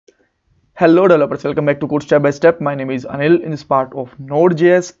Hello developers, welcome back to Code Step by Step. My name is Anil. In this part of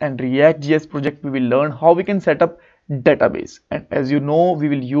Node.js and React.js project, we will learn how we can set up database. And as you know, we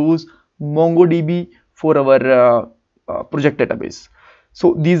will use MongoDB for our project database.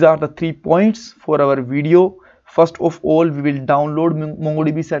 So these are the 3 points for our video. First of all, we will download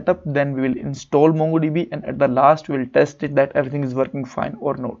MongoDB setup, then we will install MongoDB, and at the last we will test it that everything is working fine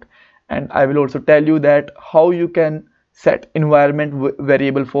or not. And I will also tell you that how you can set environment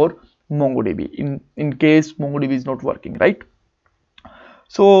variable for MongoDB in case MongoDB is not working, right?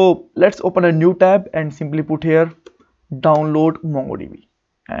 So let's open a new tab and simply put here download MongoDB,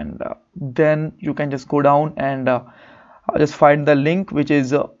 and then you can just go down and just find the link, which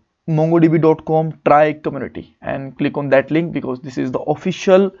is mongodb.com try community, and click on that link because this is the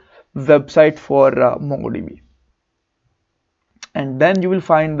official website for MongoDB. And then you will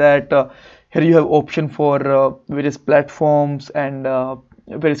find that here you have option for various platforms and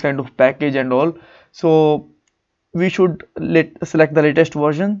various kind of package and all. So we should select the latest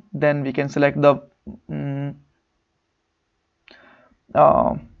version, then we can select the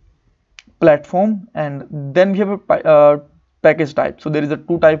platform, and then we have a package type. So there is a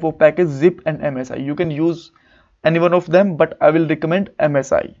 2 type of package, zip and MSI. You can use any one of them, but I will recommend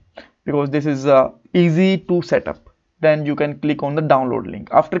MSI because this is easy to set up. Then you can click on the download link.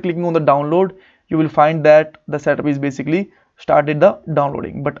 After clicking on the download, you will find that the setup is basically started the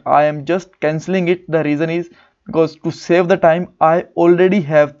downloading, but I am just cancelling it. The reason is because to save the time, I already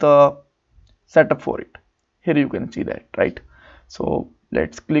have the setup for it. Here you can see that, right? So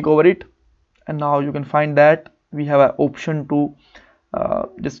let's click over it, and now you can find that we have an option to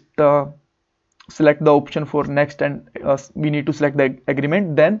just select the option for next, and we need to select the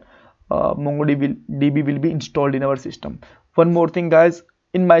agreement. Then MongoDB will be installed in our system. One more thing, guys,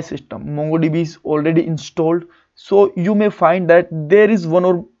 in my system MongoDB is already installed, so you may find that there is one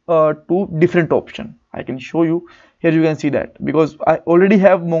or two different option. I can show you. Here you can see that because I already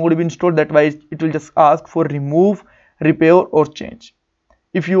have MongoDB installed, that why it will just ask for remove, repair or change.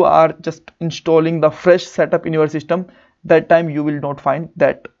 If you are just installing the fresh setup in your system, that time you will not find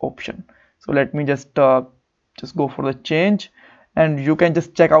that option. So let me just go for the change, and you can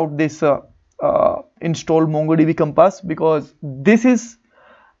just check out this install MongoDB Compass, because this is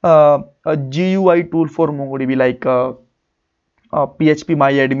a GUI tool for MongoDB, like PHP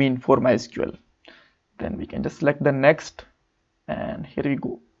MyAdmin for MySQL. Then we can just select the next, and here we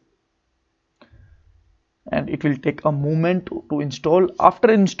go. And it will take a moment to install.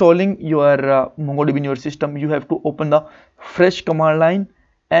 After installing your MongoDB in your system, you have to open the fresh command line,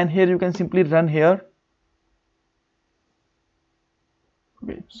 and here you can simply run here.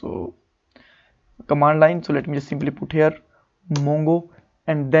 Okay, so command line. So let me just simply put here Mongo,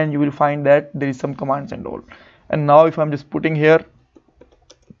 and then you will find that there is some commands and all. And now if I'm just putting here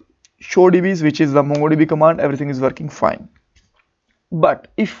show DBs, which is the MongoDB command, everything is working fine. But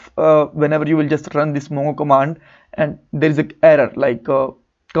if whenever you will just run this Mongo command and there is an error like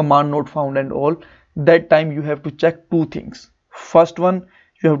command not found and all, that time you have to check 2 things. First one,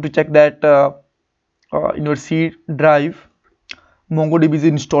 you have to check that in your C drive MongoDB is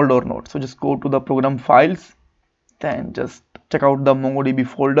installed or not. So just go to the program files, then just check out the MongoDB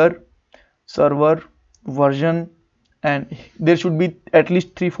folder, server, version, and there should be at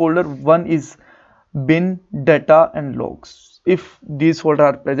least 3 folders. One is bin, data and logs. If these folders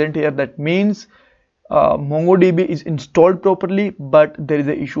are present here, that means MongoDB is installed properly, but there is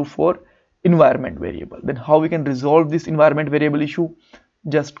an issue for environment variable. Then how we can resolve this environment variable issue?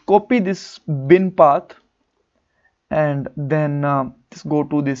 Just copy this bin path, and then just go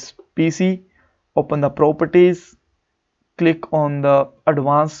to this PC, open the properties, click on the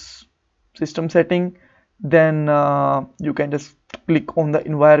advanced system setting, then you can just click on the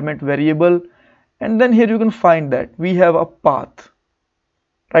environment variable, and then here you can find that we have a path,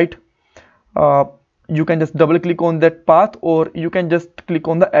 right? You can just double click on that path, or you can just click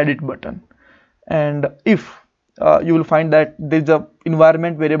on the edit button, and if you will find that there is a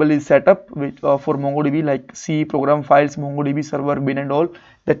environment variable is set up which for MongoDB, like C program files, MongoDB server, bin and all.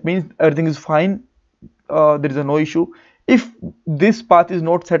 That means everything is fine. There is no issue. If this path is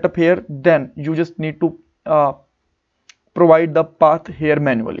not set up here, then you just need to provide the path here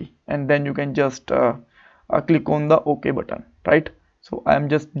manually, and then you can just click on the OK button, right? So I am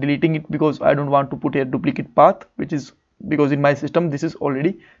just deleting it because I don't want to put here duplicate path, which is because in my system this is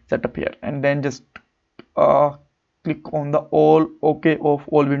already set up here. And then just click on the all OK of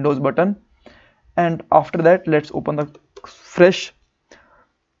all windows button, and after that let's open the fresh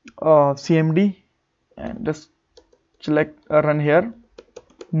CMD and just select run here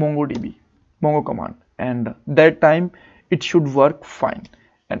MongoDB Mongo command, and that time it should work fine.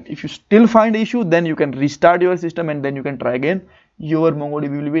 And if you still find issue, then you can restart your system and then you can try again. Your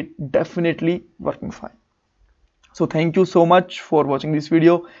MongoDB will be definitely working fine. So thank you so much for watching this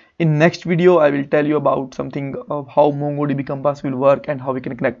video. In next video, I will tell you about something of how MongoDB Compass will work and how we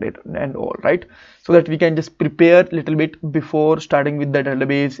can connect it and all, right? So that we can just prepare a little bit before starting with the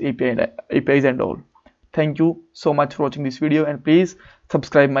database APIs and all. Thank you so much for watching this video, and please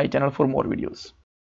subscribe my channel for more videos.